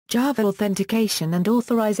Java Authentication and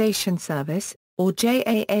Authorization Service, or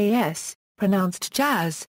JAAS, pronounced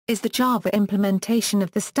JAAS, is the Java implementation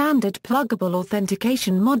of the standard Pluggable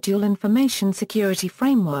Authentication Module information security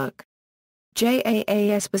framework.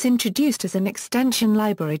 JAAS was introduced as an extension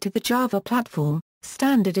library to the Java platform,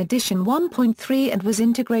 Standard Edition 1.3, and was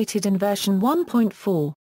integrated in version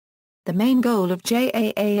 1.4. The main goal of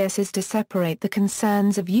JAAS is to separate the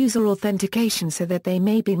concerns of user authentication so that they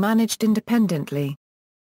may be managed independently.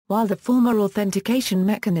 While the former authentication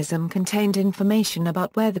mechanism contained information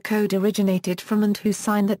about where the code originated from and who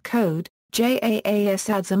signed that code, JAAS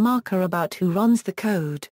adds a marker about who runs the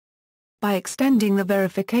code. By extending the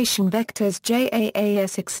verification vectors,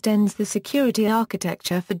 JAAS extends the security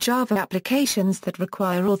architecture for Java applications that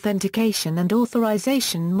require authentication and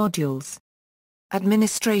authorization modules.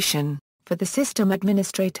 Administration. For the system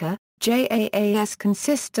administrator, JAAS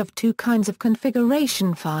consists of two kinds of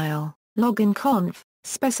configuration file. Login.conf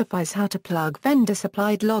specifies how to plug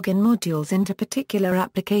vendor-supplied login modules into particular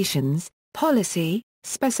applications. Policy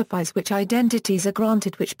specifies which identities are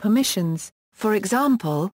granted which permissions. For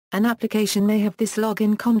example, an application may have this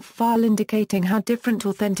login.conf file indicating how different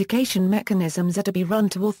authentication mechanisms are to be run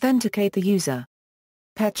to authenticate the user.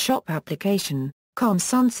 Pet shop application,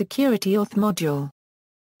 ComSun Security Auth Module.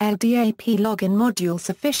 LDAP Login Module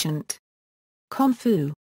Sufficient.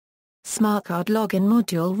 Confu. SmartCard Login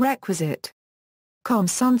Module Requisite.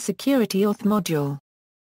 ComSun Security Auth Module.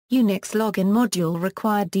 Unix Login Module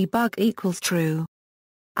Required Debug equals True.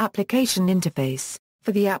 Application Interface.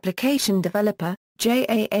 For the application developer,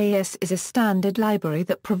 JAAS is a standard library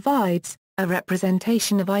that provides a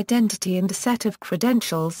representation of identity and a set of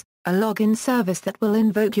credentials, a login service that will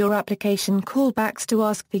invoke your application callbacks to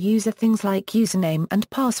ask the user things like username and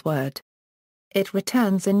password. It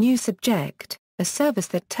returns a new subject, a service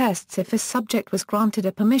that tests if a subject was granted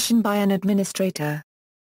a permission by an administrator.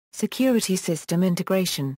 Security System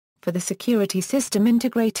Integration. For the Security System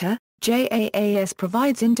Integrator, JAAS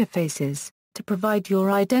provides interfaces to provide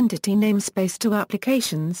your identity namespace to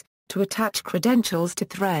applications, to attach credentials to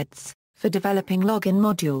threads, for developing login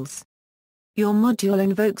modules. Your module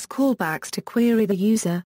invokes callbacks to query the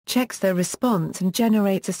user, checks their response and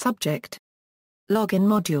generates a subject. Login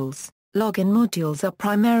modules. Login modules are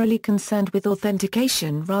primarily concerned with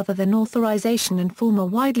authentication rather than authorization and form a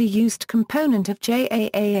widely used component of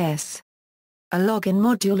JAAS. A login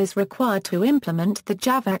module is required to implement the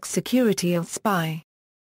JAVAX security of SPY.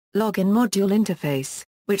 Login module interface,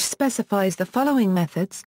 which specifies the following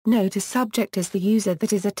methods: note a subject as the user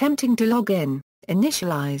that is attempting to log in,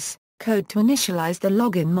 initialize, code to initialize the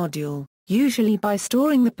login module, usually by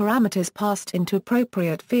storing the parameters passed into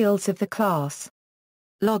appropriate fields of the class.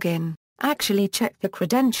 Login, actually check the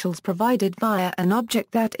credentials provided via an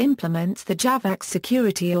object that implements the JAVAX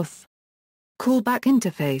security auth. Callback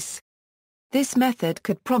interface. This method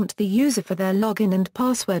could prompt the user for their login and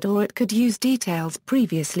password, or it could use details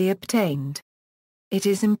previously obtained. It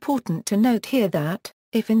is important to note here that,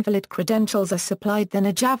 if invalid credentials are supplied, then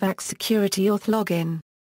a JAVAX security auth login.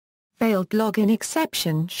 Failed login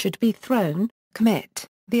exception should be thrown. Commit.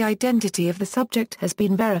 The identity of the subject has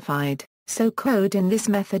been verified, so code in this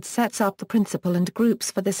method sets up the principal and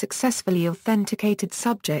groups for the successfully authenticated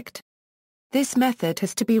subject. This method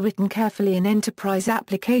has to be written carefully in enterprise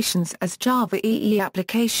applications, as Java EE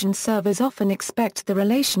application servers often expect the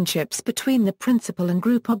relationships between the principal and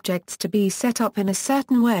group objects to be set up in a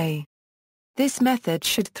certain way. This method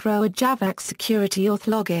should throw a JAVAX security auth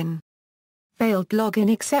login. Failed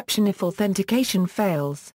login exception if authentication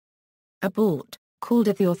fails. Abort, called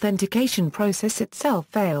if the authentication process itself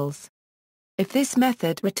fails. If this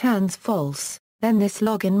method returns false, then this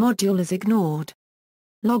login module is ignored.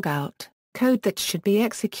 Logout, code that should be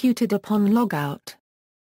executed upon logout.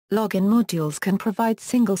 Login modules can provide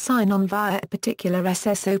single sign-on via a particular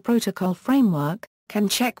SSO protocol framework, can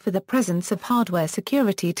check for the presence of hardware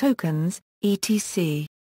security tokens, etc.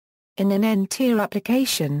 In an N-tier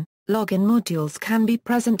application, login modules can be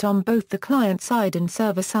present on both the client side and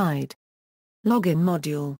server side. Login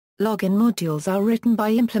module. Login modules are written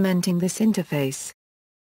by implementing this interface.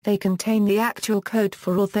 They contain the actual code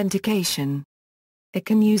for authentication. It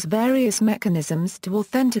can use various mechanisms to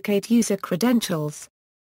authenticate user credentials.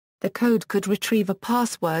 The code could retrieve a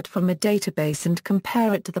password from a database and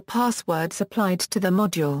compare it to the password supplied to the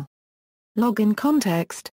module. Login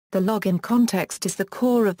context. The login context is the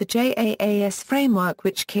core of the JAAS framework,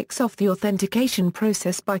 which kicks off the authentication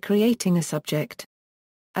process by creating a subject.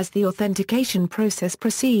 As the authentication process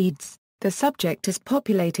proceeds, the subject is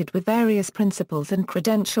populated with various principals and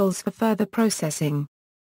credentials for further processing.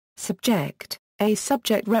 Subject. A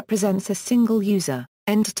subject represents a single user,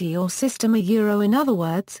 entity or system in other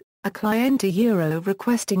words, a client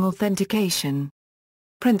requesting authentication.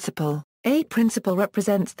 Principal. A principal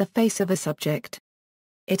represents the face of a subject.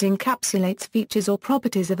 It encapsulates features or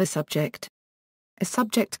properties of a subject. A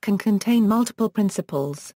subject can contain multiple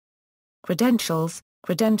principals. Credentials.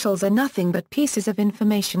 Credentials are nothing but pieces of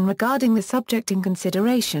information regarding the subject in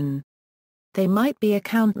consideration. They might be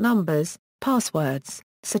account numbers, passwords,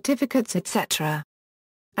 certificates, etc.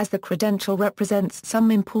 As the credential represents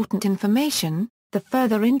some important information, the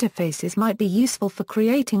further interfaces might be useful for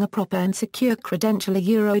creating a proper and secure credential.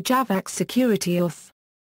 JAAS security auth.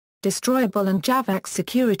 Destroyable and JAAS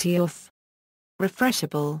security auth.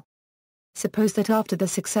 Refreshable. Suppose that after the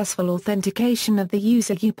successful authentication of the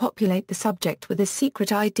user you populate the subject with a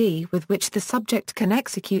secret ID with which the subject can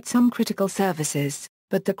execute some critical services,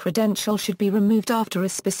 but the credential should be removed after a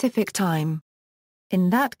specific time. In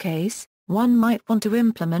that case, one might want to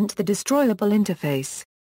implement the destroyable interface.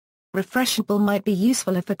 Refreshable might be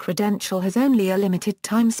useful if a credential has only a limited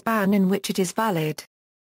time span in which it is valid.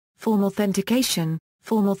 Form authentication.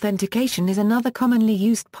 Form authentication is another commonly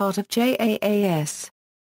used part of JAAS.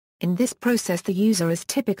 In this process the user is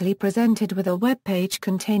typically presented with a web page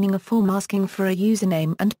containing a form asking for a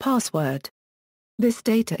username and password. This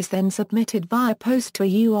data is then submitted via post to a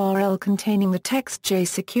URL containing the text JAAS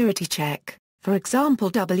security check, for example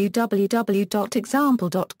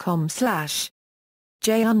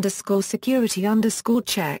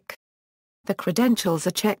www.example.com/J_security_check. The credentials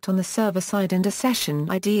are checked on the server side and a session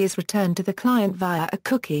ID is returned to the client via a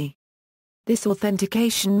cookie. This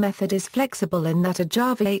authentication method is flexible in that a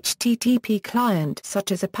Java HTTP client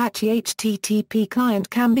such as Apache HTTP client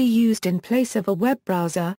can be used in place of a web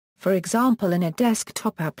browser, for example in a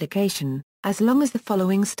desktop application, as long as the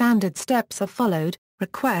following standard steps are followed.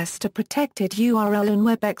 Request a protected URL in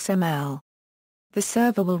WebXML. The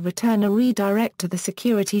server will return a redirect to the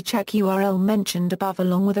security check URL mentioned above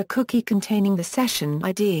along with a cookie containing the session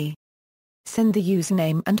ID. Send the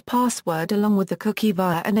username and password along with the cookie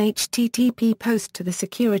via an HTTP post to the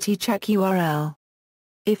security check URL.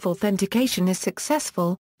 If authentication is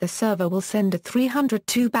successful, the server will send a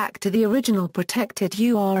 302 back to the original protected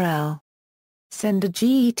URL. Send a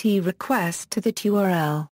GET request to that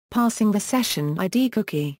URL, passing the session ID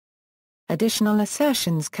cookie. Additional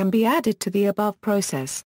assertions can be added to the above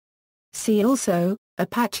process. See also,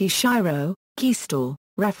 Apache Shiro, Keystore,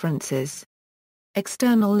 References.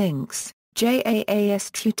 External links. JAAS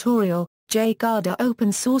tutorial, JGADA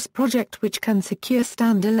open source project which can secure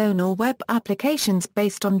standalone or web applications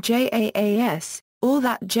based on JAAS, or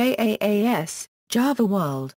that JAAS, Java World.